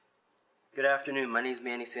Good afternoon. My name is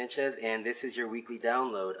Manny Sanchez, and this is your weekly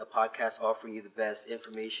download, a podcast offering you the best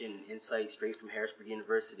information and insight straight from Harrisburg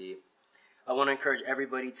University. I want to encourage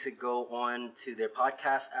everybody to go on to their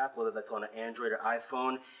podcast app, whether that's on an Android or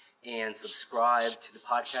iPhone, and subscribe to the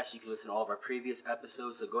podcast. You can listen to all of our previous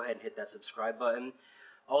episodes, so go ahead and hit that subscribe button.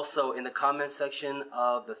 Also, in the comments section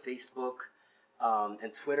of the Facebook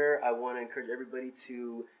and Twitter, I want to encourage everybody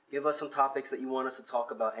to give us some topics that you want us to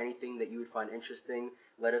talk about, anything that you would find interesting.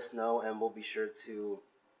 Let us know, and we'll be sure to,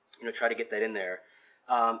 try to get that in there.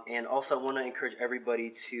 And also, I want to encourage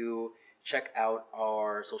everybody to check out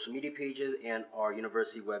our social media pages and our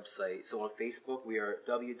university website. So on Facebook, we are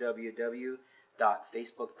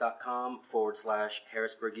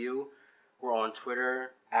www.facebook.com/HarrisburgU. We're on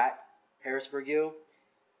Twitter @HarrisburgU,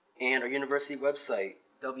 and our university website,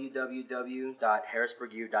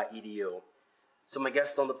 www.harrisburgu.edu. So my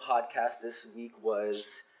guest on the podcast this week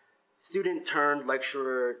was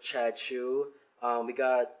student-turned-lecturer Chad Chu. We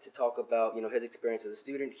got to talk about, his experience as a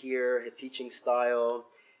student here, his teaching style,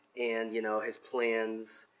 and, his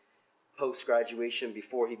plans post-graduation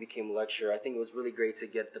before he became a lecturer. I think it was really great to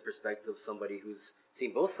get the perspective of somebody who's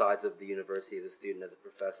seen both sides of the university as a student, as a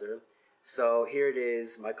professor. So here it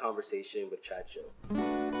is, my conversation with Chad Chu.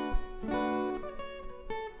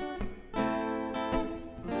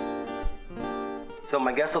 So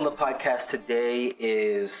my guest on the podcast today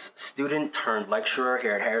is student-turned-lecturer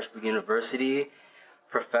here at Harrisburg University,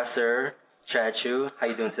 Professor Chad Chu. How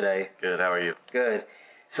you doing today? Good. How are you? Good.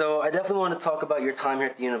 So I definitely want to talk about your time here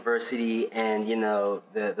at the university and,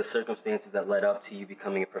 the circumstances that led up to you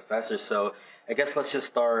becoming a professor. So I guess let's just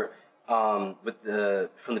start from the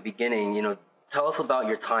beginning. Tell us about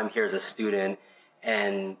your time here as a student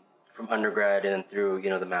and from undergrad and through,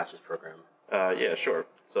 the master's program. Yeah, sure.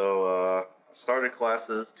 So started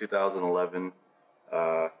classes 2011.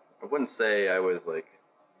 I wouldn't say I was like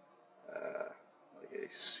a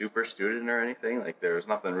super student or anything. Like there was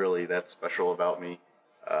nothing really that special about me.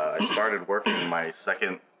 I started working my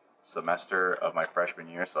second semester of my freshman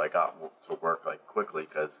year, so I got to work like quickly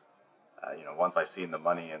because, once I seen the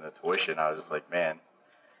money and the tuition, I was just like, man,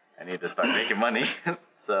 I need to start making money.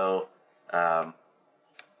 So,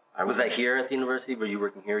 was that here at the university? Were you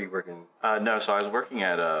working here? Or were you working? No, so I was working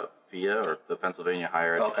at FIA, or the Pennsylvania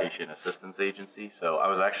Higher Education Assistance Agency. So I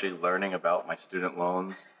was actually learning about my student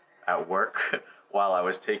loans at work while I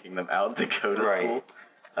was taking them out to go to school.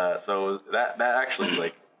 So it was, that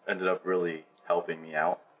actually ended up really helping me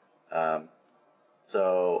out.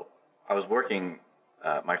 So I was working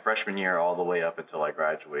my freshman year all the way up until I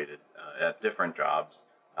graduated at different jobs.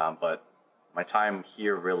 But my time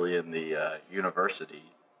here really in the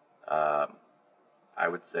university, I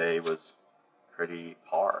would say was pretty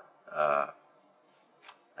par.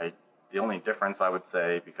 The only difference I would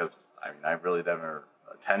say, because I really never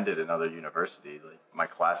attended another university, my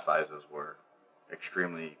class sizes were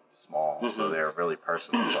extremely small, so they were really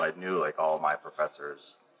personal. So I knew all my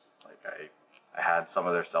professors. I had some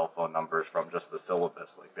of their cell phone numbers from just the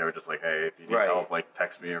syllabus. They were just hey, if you need help,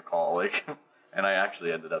 text me or call. And I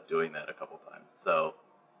actually ended up doing that a couple times. So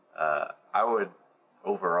I would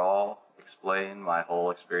overall explain my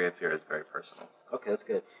whole experience here as very personal. Okay, that's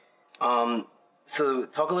good. So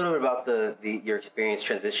talk a little bit about your experience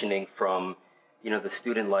transitioning from, the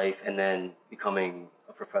student life and then becoming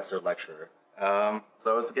a professor lecturer.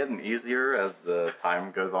 So it's getting easier as the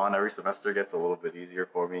time goes on. Every semester gets a little bit easier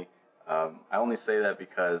for me. I only say that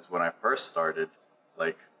because when I first started,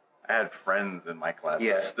 I had friends in my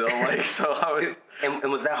classes still. So I was.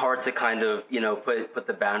 And was that hard to kind of, put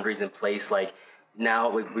the boundaries in place? Now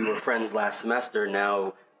we were friends last semester.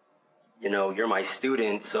 Now, you're my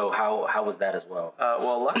student. So how was that as well?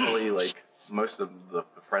 Well, luckily, most of the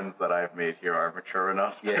friends that I've made here are mature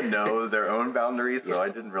enough to know their own boundaries. So I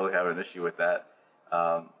didn't really have an issue with that.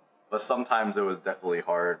 But sometimes it was definitely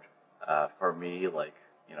hard for me.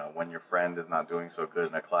 When your friend is not doing so good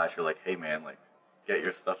in a class, you're like, hey man, get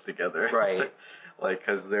your stuff together. Right.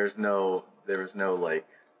 Cause there's no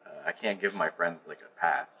I can't give my friends a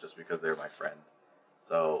pass just because they're my friend.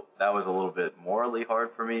 So that was a little bit morally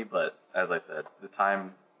hard for me, but as I said, the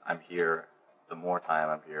time I'm here, the more time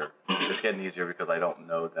I'm here, it's getting easier because I don't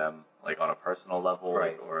know them on a personal level,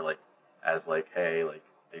 right. Or as hey, I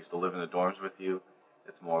used to live in the dorms with you.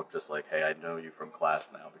 It's more of just hey, I know you from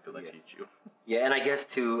class now because I teach you. Yeah, and I guess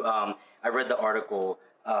too, I read the article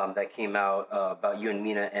that came out about you and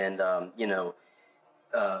Mina, and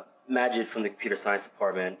Majid from the computer science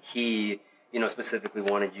department. He specifically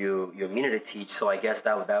wanted you and Mina to teach. So I guess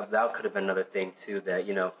that could have been another thing too, that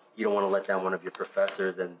you don't want to let down one of your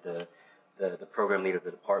professors and the program leader of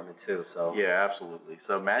the department too. So yeah, absolutely.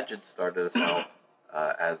 So Majid started us out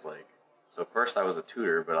as So first I was a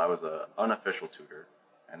tutor, but I was an unofficial tutor,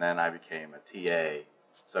 and then I became a TA.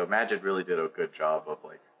 So Majid really did a good job of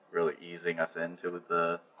like really easing us into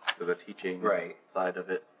the teaching side of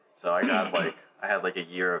it. So I got I had like a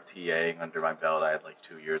year of TAing under my belt. I had like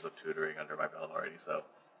 2 years of tutoring under my belt already. So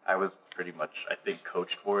I was pretty much, I think,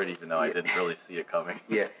 coached for it, even though I didn't really see it coming.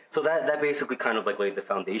 Yeah. So that basically kind of like laid the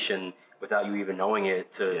foundation without you even knowing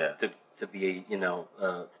it to be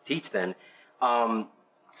to teach then.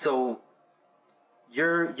 So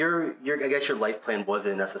your I guess your life plan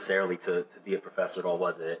wasn't necessarily to be a professor at all,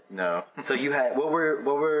 was it? No. So you had what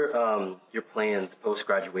were your plans post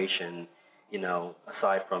graduation?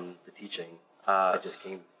 Aside from the teaching that just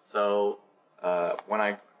came. So when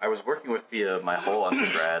I was working with FIA my whole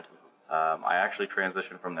undergrad, I actually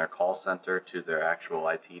transitioned from their call center to their actual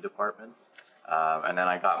IT department. And then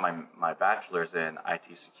I got my bachelor's in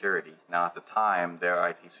IT security. Now at the time, their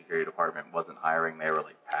IT security department wasn't hiring. They were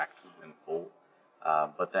like packed and full.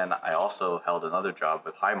 But then I also held another job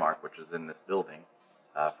with Highmark, which is in this building,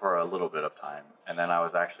 for a little bit of time. And then I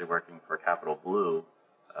was actually working for Capital Blue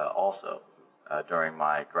also during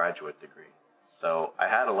my graduate degree. So I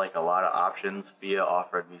had a lot of options. FIA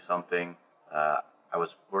offered me something. I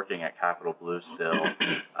was working at Capital Blue still,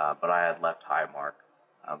 but I had left Highmark.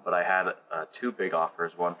 But I had 2 big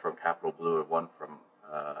offers, one from Capital Blue and one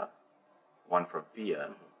from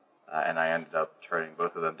FIA. And I ended up turning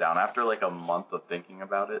both of them down after like a month of thinking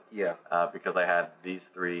about it. Yeah. Because I had these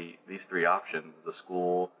three options: the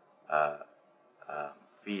school,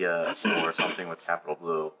 FIA, or something with Capital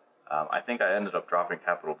Blue. I think I ended up dropping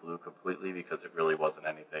Capital Blue completely because it really wasn't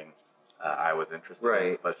anything I was interested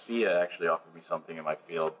in. But FIA actually offered me something in my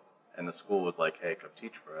field, and the school was like, "Hey, come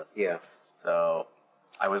teach for us." Yeah. So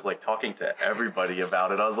I was like talking to everybody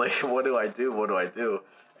about it. I was like, "What do I do? What do I do?"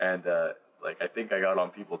 And I think I got on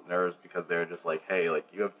people's nerves because they were just like, "Hey, like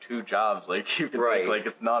you have 2 jobs, like you can take, like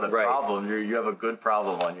it's not a problem. You have a good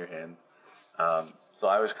problem on your hands." So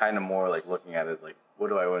I was kind of more like looking at it as like, what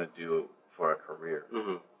do I want to do for a career?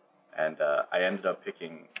 Mm-hmm. And I ended up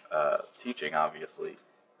picking teaching, obviously,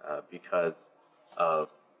 because of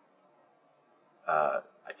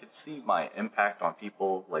I could see my impact on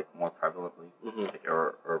people like more prevalently,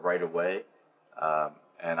 or right away.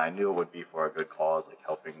 And I knew it would be for a good cause, like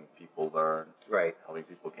helping people learn, helping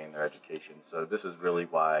people gain their education. So this is really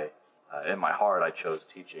why, in my heart, I chose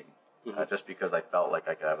teaching, just because I felt like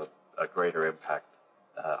I could have a greater impact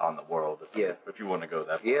on the world. If you want to go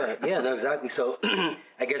that far. No, exactly. So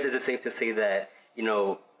I guess is it safe to say that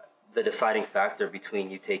the deciding factor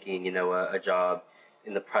between you taking a job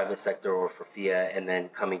in the private sector or for FIA and then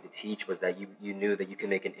coming to teach was that you knew that you could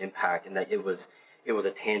make an impact and that it was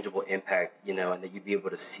a tangible impact, and that you'd be able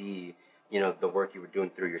to see, the work you were doing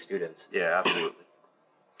through your students. Yeah, absolutely.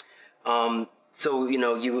 So,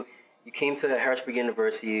 you came to Harrisburg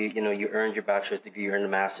University, you earned your bachelor's degree, you earned a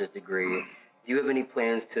master's degree. Do you have any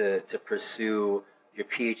plans to pursue your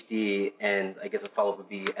PhD? And I guess a follow-up would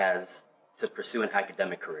be to pursue an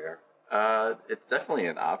academic career. It's definitely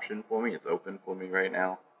an option for me. It's open for me right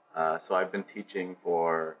now. So I've been teaching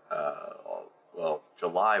for,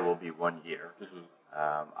 July will be 1 year.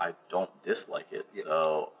 I don't dislike it,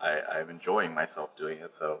 so I'm enjoying myself doing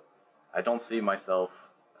it. So I don't see myself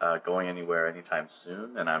going anywhere anytime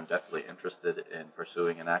soon, and I'm definitely interested in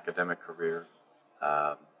pursuing an academic career.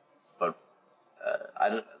 But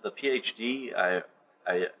the PhD,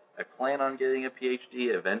 I plan on getting a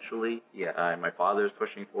PhD eventually. My father's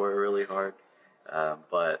pushing for it really hard.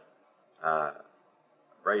 But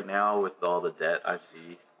right now, with all the debt I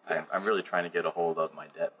see, I'm really trying to get a hold of my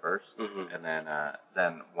debt first, and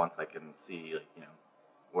then once I can see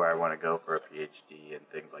where I want to go for a PhD and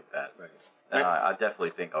things like that, then I definitely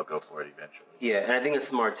think I'll go for it eventually. Yeah, and I think it's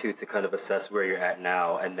smart too to kind of assess where you're at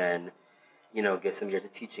now, and then get some years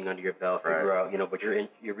of teaching under your belt, figure out what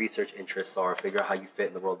your research interests are, figure out how you fit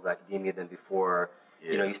in the world of academia. Then before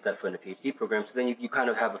you step foot in a PhD program, so then you kind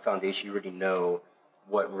of have a foundation. You already know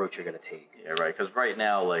what route you're going to take. Yeah, right. Because right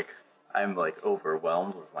now, I'm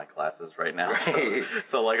overwhelmed with my classes right now.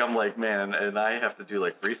 So I'm like, man, and I have to do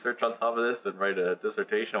research on top of this and write a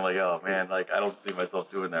dissertation. I'm like, oh man, I don't see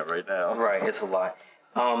myself doing that right now. Right, it's a lot.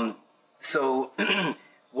 So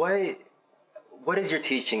what is your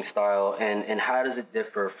teaching style, and how does it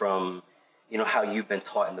differ from how you've been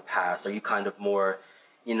taught in the past? Are you kind of more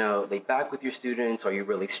laid back with your students? Are you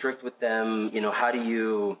really strict with them? How do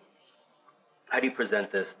you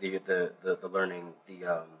present this the learning,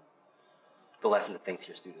 the lessons and things to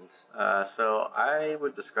your students? So I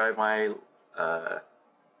would describe my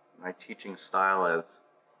my teaching style as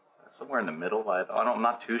somewhere in the middle. I'm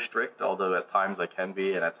not too strict, although at times I can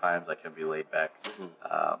be, and at times I can be laid back.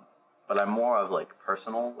 but I'm more of like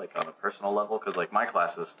personal, like on a personal level, because like my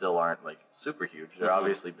classes still aren't like super huge. They're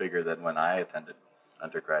obviously bigger than when I attended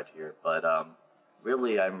undergrad here, but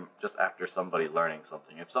really I'm just after somebody learning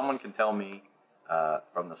something. If someone can tell me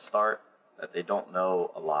from the start that they don't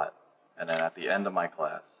know a lot, and then at the end of my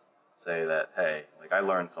class say that, hey, like I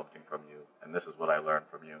learned something from you, and this is what I learned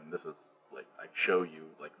from you, and this is like I show you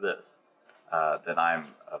like this, then I'm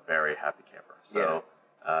a very happy camper. So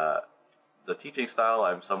the teaching style,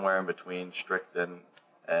 I'm somewhere in between strict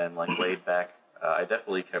and like laid back. I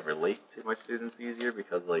definitely can relate to my students easier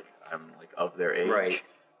because like I'm like of their age. Right.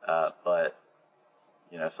 But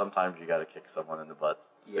you know, sometimes you got to kick someone in the butt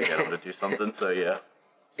to get them to do something. So yeah.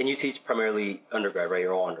 And you teach primarily undergrad, right?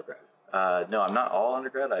 You're all undergrad. No, I'm not all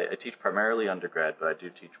undergrad. I teach primarily undergrad, but I do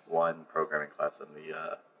teach one programming class in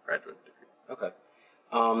the graduate degree. Okay.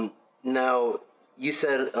 Now, you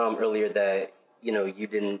said earlier that, you know, you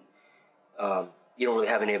didn't, you don't really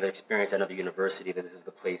have any other experience at another university, that this is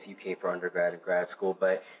the place you came for undergrad and grad school,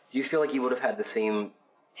 but do you feel like you would have had the same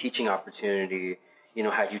teaching opportunity, you know,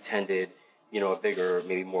 had you attended, you know, a bigger,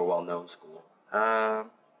 maybe more well-known school?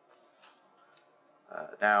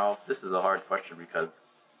 Now, this is a hard question because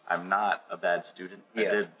I'm not a bad student. I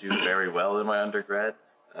did do very well in my undergrad,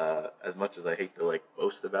 as much as I hate to like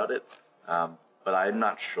boast about it. But I'm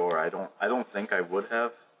not sure. I don't think I would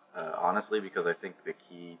have, honestly, because I think the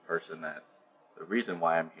key person the reason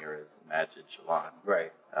why I'm here is Majid Shalan.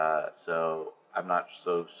 Right. So I'm not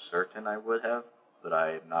so certain I would have, but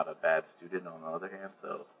I'm not a bad student on the other hand.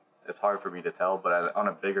 So it's hard for me to tell. But on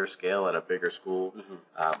a bigger scale, at a bigger school,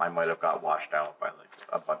 I might have got washed out by like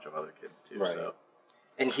a bunch of other kids too. Right. So.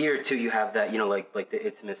 And here too, you have that, you know, like the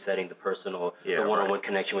intimate setting, the personal, the one-on-one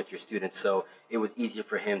connection with your students. So it was easier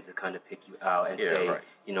for him to kind of pick you out and say,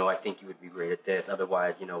 you know, I think you would be great at this.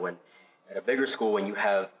 Otherwise, you know, when at a bigger school, when you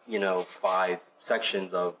have, you know, 5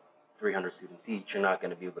 sections of 300 students each, you're not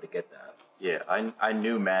going to be able to get that. Yeah, I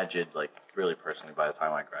knew Majid like really personally by the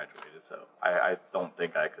time I graduated, so I don't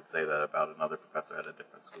think I could say that about another professor at a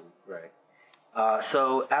different school. Right.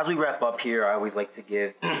 So as we wrap up here, I always like to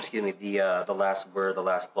give, excuse me, the last word, the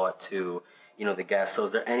last thought to, you know, the guests. So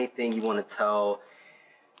is there anything you want to tell,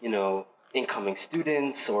 you know, incoming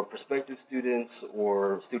students or prospective students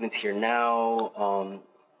or students here now?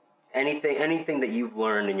 Anything that you've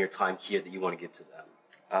learned in your time here that you want to give to them?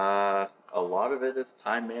 A lot of it is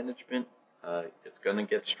time management. It's going to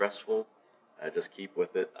get stressful. Just keep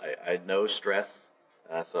with it. I know stress.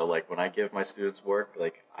 So like when I give my students work,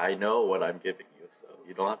 like I know what I'm giving you, so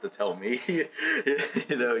you don't have to tell me.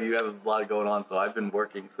 You know, you have a lot going on. So I've been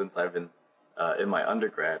working since I've been in my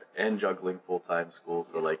undergrad and juggling full-time school.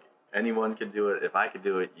 So like anyone can do it. If I could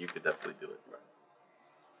do it, you could definitely do it.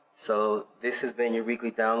 So this has been your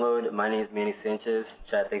weekly download. My name is Manny Sanchez.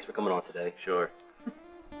 Chad, thanks for coming on today. Sure.